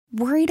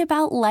Worried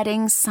about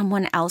letting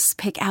someone else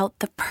pick out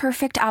the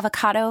perfect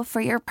avocado for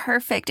your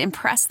perfect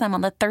impress them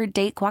on the third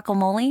date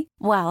guacamole?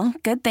 Well,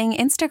 good thing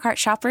Instacart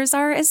shoppers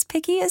are as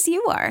picky as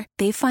you are.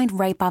 They find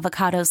ripe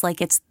avocados like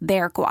it's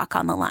their guac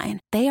on the line.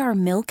 They are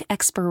milk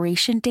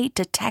expiration date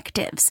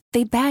detectives.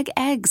 They bag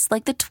eggs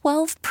like the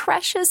 12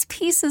 precious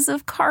pieces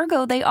of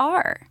cargo they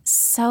are.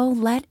 So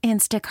let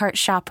Instacart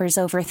shoppers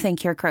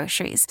overthink your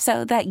groceries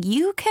so that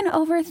you can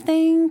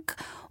overthink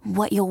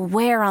what you'll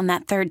wear on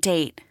that third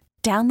date.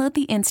 Download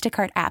the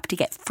Instacart app to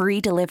get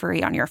free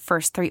delivery on your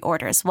first 3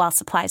 orders while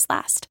supplies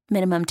last.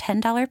 Minimum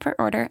 $10 per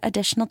order.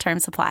 Additional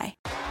terms apply.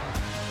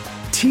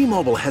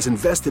 T-Mobile has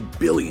invested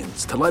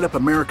billions to light up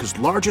America's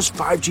largest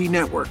 5G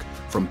network,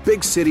 from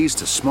big cities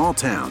to small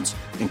towns,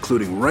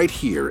 including right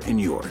here in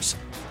yours.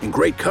 And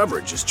great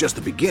coverage is just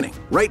the beginning.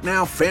 Right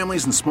now,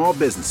 families and small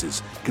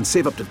businesses can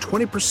save up to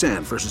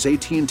 20% versus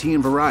AT&T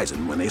and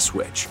Verizon when they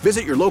switch.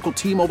 Visit your local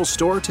T-Mobile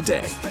store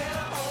today.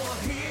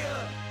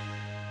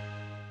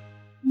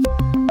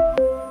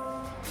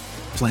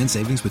 Plan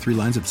savings with 3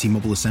 lines of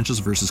T-Mobile Essentials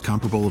versus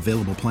comparable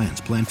available plans.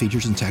 Plan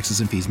features and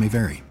taxes and fees may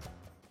vary.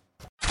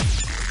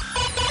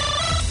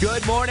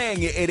 Good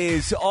morning. It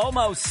is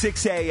almost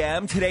 6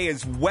 a.m. Today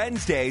is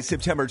Wednesday,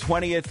 September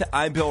 20th.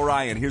 I'm Bill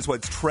Ryan. Here's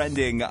what's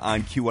trending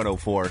on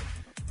Q104.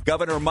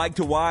 Governor Mike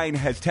DeWine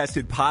has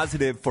tested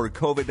positive for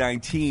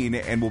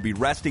COVID-19 and will be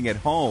resting at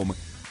home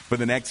for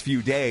the next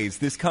few days.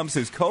 This comes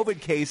as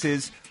COVID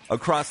cases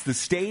across the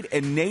state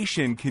and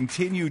nation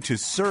continue to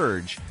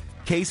surge.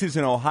 Cases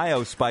in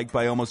Ohio spiked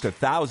by almost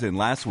 1,000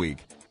 last week.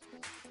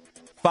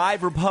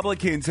 5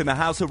 Republicans in the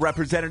House of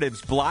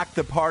Representatives blocked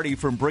the party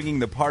from bringing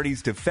the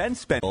party's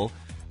defense bill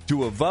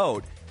to a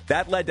vote.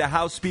 That led to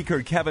House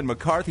Speaker Kevin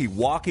McCarthy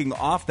walking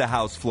off the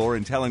House floor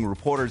and telling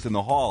reporters in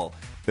the hall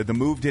that the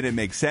move didn't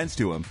make sense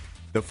to him.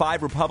 The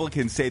 5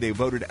 Republicans say they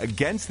voted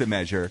against the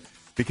measure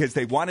because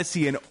they want to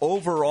see an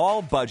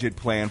overall budget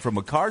plan from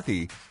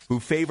McCarthy, who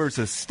favors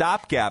a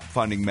stopgap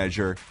funding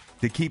measure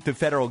to keep the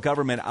federal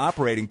government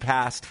operating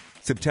past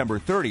September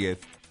 30th,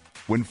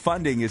 when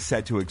funding is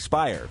set to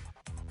expire.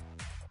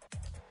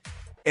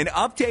 An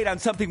update on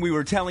something we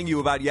were telling you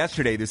about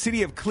yesterday. The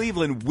city of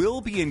Cleveland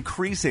will be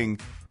increasing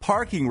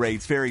parking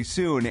rates very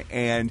soon,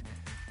 and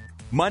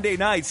Monday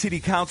night, City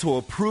Council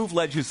approved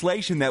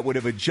legislation that would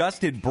have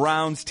adjusted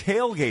Brown's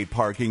tailgate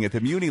parking at the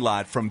Muni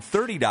lot from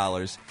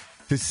 $30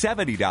 to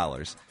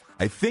 $70.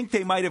 I think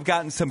they might have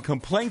gotten some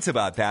complaints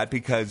about that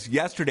because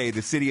yesterday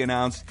the city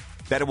announced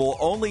that it will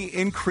only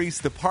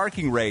increase the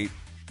parking rate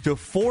to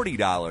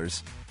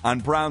 $40 on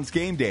Browns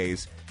game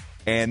days,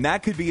 and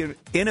that could be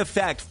in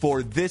effect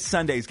for this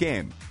Sunday's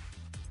game.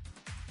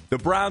 The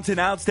Browns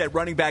announced that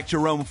running back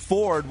Jerome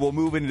Ford will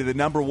move into the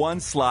number 1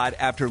 slot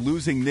after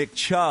losing Nick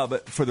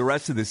Chubb for the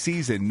rest of the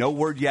season. No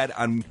word yet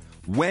on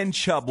when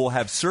Chubb will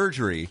have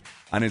surgery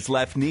on his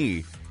left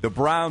knee. The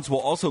Browns will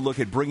also look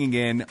at bringing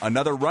in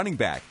another running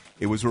back.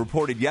 It was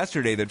reported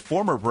yesterday that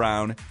former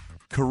Brown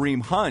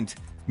Kareem Hunt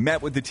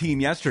met with the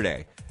team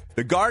yesterday.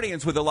 The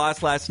Guardians with a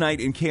loss last night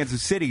in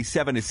Kansas City,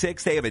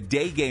 7-6. They have a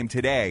day game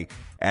today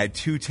at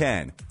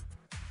 2:10.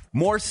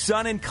 More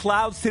sun and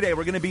clouds today.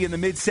 We're going to be in the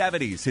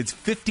mid-70s. It's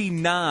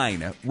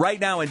 59 right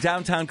now in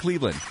downtown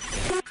Cleveland.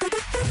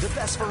 The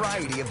best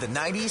variety of the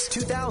 90s,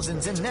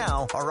 2000s, and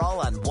now are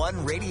all on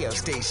one radio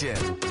station.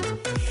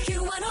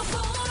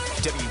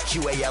 Q104.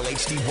 WQAL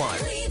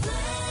HD1.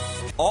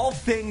 All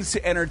things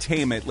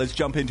entertainment. Let's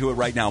jump into it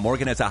right now.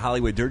 Morgan has a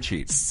Hollywood dirt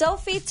sheet.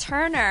 Sophie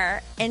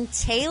Turner and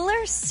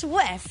Taylor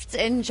Swift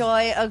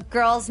enjoy a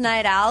girls'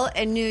 night out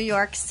in New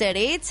York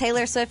City.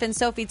 Taylor Swift and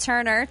Sophie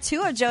Turner,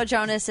 2 of Joe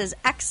Jonas's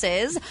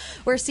exes,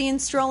 were seen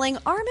strolling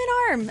arm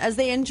in arm as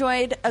they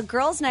enjoyed a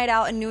girls' night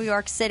out in New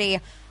York City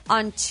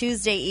on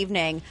Tuesday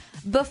evening.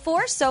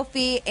 Before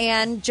Sophie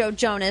and Joe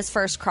Jonas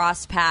first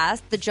crossed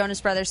paths, the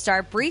Jonas Brothers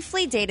star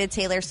briefly dated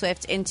Taylor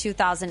Swift in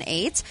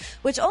 2008,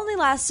 which only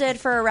lasted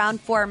for around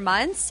 4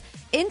 months.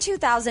 In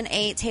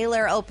 2008,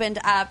 Taylor opened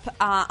up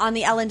on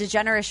the Ellen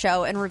DeGeneres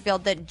show and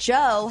revealed that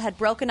Joe had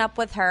broken up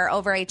with her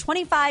over a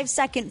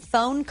 25-second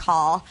phone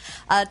call.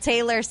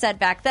 Taylor said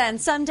back then,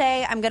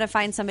 "Someday I'm going to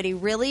find somebody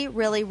really,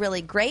 really,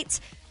 really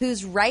great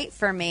who's right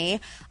for me."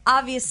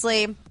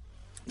 Obviously,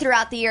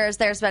 throughout the years,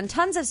 there's been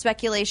tons of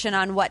speculation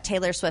on what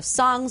Taylor Swift's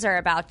songs are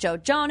about Joe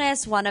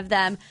Jonas, one of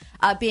them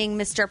being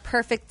Mr.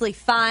 Perfectly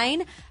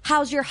Fine.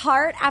 How's your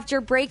heart after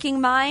breaking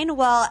mine?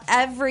 Well,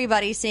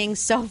 everybody seeing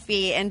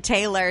Sophie and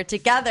Taylor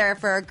together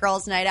for a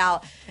girls' night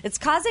out. It's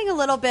causing a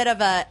little bit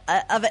of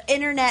an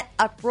internet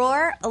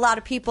uproar. A lot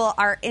of people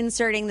are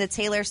inserting the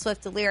Taylor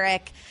Swift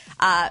lyric,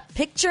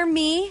 "Picture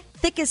me,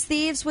 thick as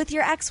thieves with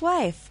your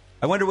ex-wife."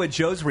 I wonder what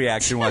Joe's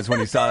reaction was when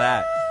he saw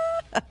that.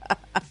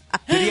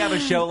 Did he have a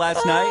show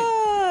last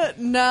night?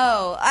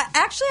 No.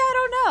 Actually, I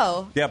don't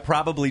know. Yeah,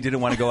 probably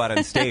didn't want to go out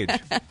on stage.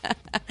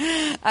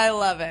 I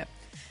love it.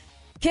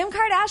 Kim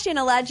Kardashian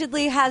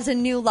allegedly has a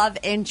new love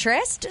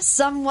interest,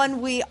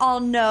 someone we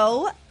all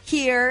know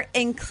here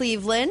in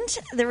Cleveland.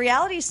 The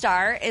reality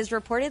star is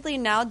reportedly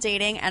now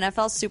dating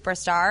NFL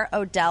superstar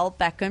Odell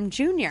Beckham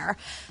Jr.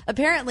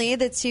 Apparently,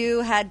 the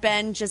two had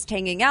been just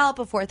hanging out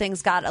before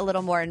things got a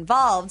little more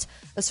involved.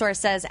 The source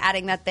says,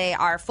 adding that they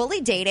are fully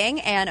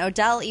dating, and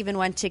Odell even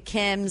went to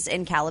Kim's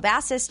in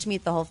Calabasas to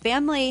meet the whole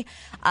family.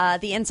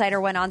 The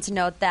insider went on to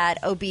note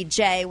that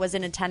OBJ was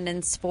in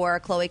attendance for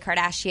Khloe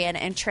Kardashian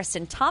and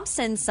Tristan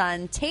Thompson's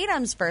son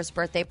Tatum's first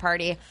birthday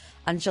party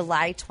on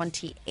July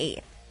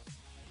 28th.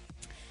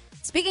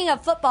 Speaking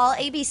of football,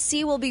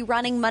 ABC will be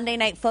running Monday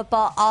Night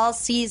Football all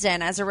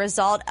season as a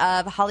result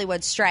of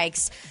Hollywood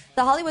strikes.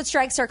 The Hollywood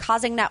strikes are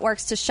causing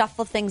networks to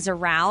shuffle things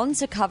around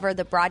to cover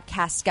the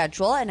broadcast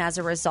schedule, and as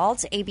a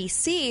result,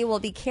 ABC will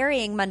be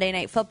carrying Monday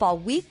Night Football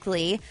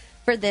weekly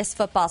for this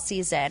football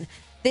season.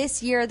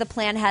 This year, the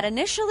plan had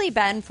initially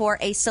been for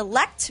a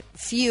select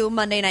few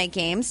Monday night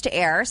games to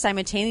air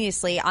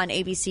simultaneously on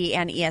ABC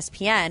and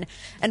ESPN,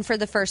 and for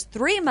the first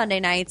 3 Monday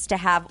nights to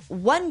have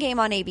one game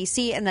on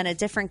ABC and then a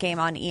different game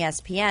on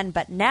ESPN.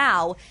 But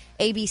now,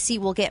 ABC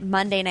will get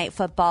Monday Night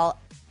Football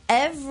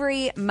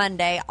every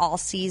Monday all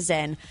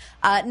season.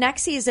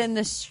 Next season,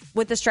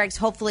 with the strikes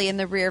hopefully in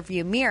the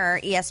rearview mirror,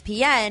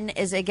 ESPN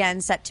is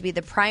again set to be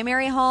the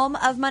primary home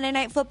of Monday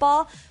Night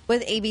Football,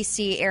 with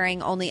ABC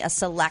airing only a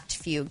select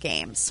few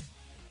games.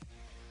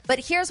 But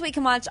here's what we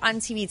can watch on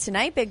TV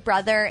tonight. Big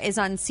Brother is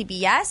on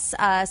CBS.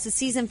 It's the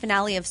season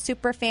finale of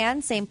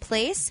Superfan, same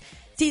place.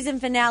 Season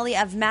finale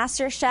of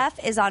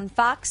MasterChef is on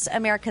Fox.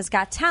 America's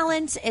Got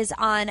Talent is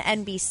on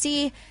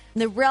NBC.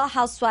 The Real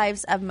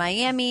Housewives of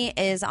Miami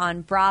is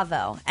on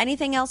Bravo.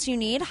 Anything else you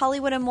need,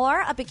 Hollywood and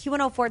more, up at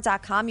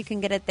Q104.com. You can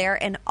get it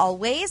there and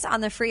always on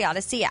the free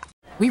Odyssey app.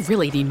 We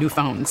really need new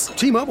phones.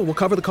 T-Mobile will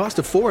cover the cost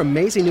of 4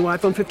 amazing new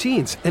iPhone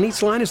 15s, and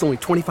each line is only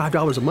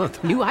 $25 a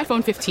month. New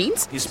iPhone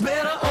 15s? It's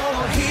better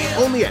over here.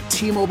 Only at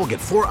T-Mobile, get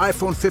 4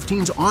 iPhone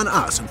 15s on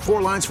us and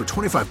 4 lines for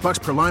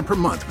 $25 per line per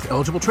month with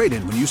eligible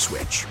trade-in when you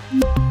switch.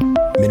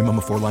 Minimum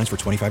of 4 lines for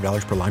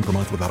 $25 per line per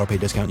month with autopay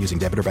discount using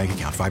debit or bank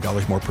account.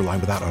 $5 more per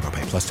line without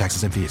autopay, plus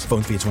taxes and fees.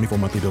 Phone fee at 24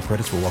 monthly bill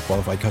credits for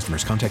well-qualified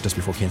customers. Contact us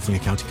before canceling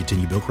account to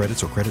continue bill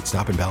credits or credit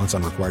stop and balance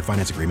on required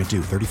finance agreement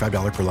due.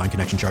 $35 per line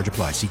connection charge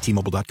applies. See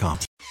T-Mobile.com.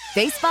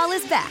 Baseball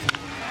is back,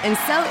 and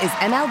so is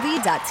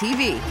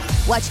MLB.tv.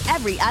 Watch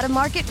every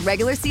out-of-market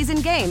regular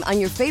season game on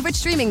your favorite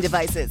streaming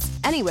devices.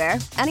 Anywhere,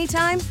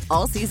 anytime,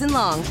 all season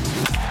long.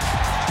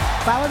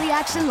 Follow the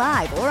action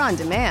live or on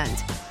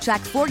demand.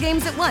 Track 4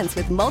 games at once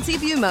with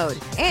multi-view mode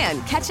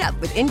and catch up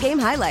with in-game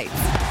highlights.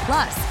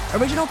 Plus,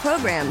 original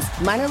programs,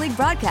 minor league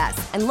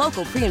broadcasts, and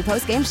local pre- and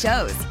post-game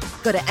shows.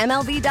 Go to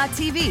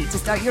MLB.tv to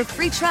start your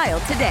free trial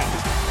today.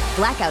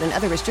 Blackout and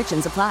other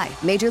restrictions apply.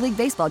 Major League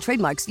Baseball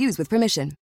trademarks used with permission.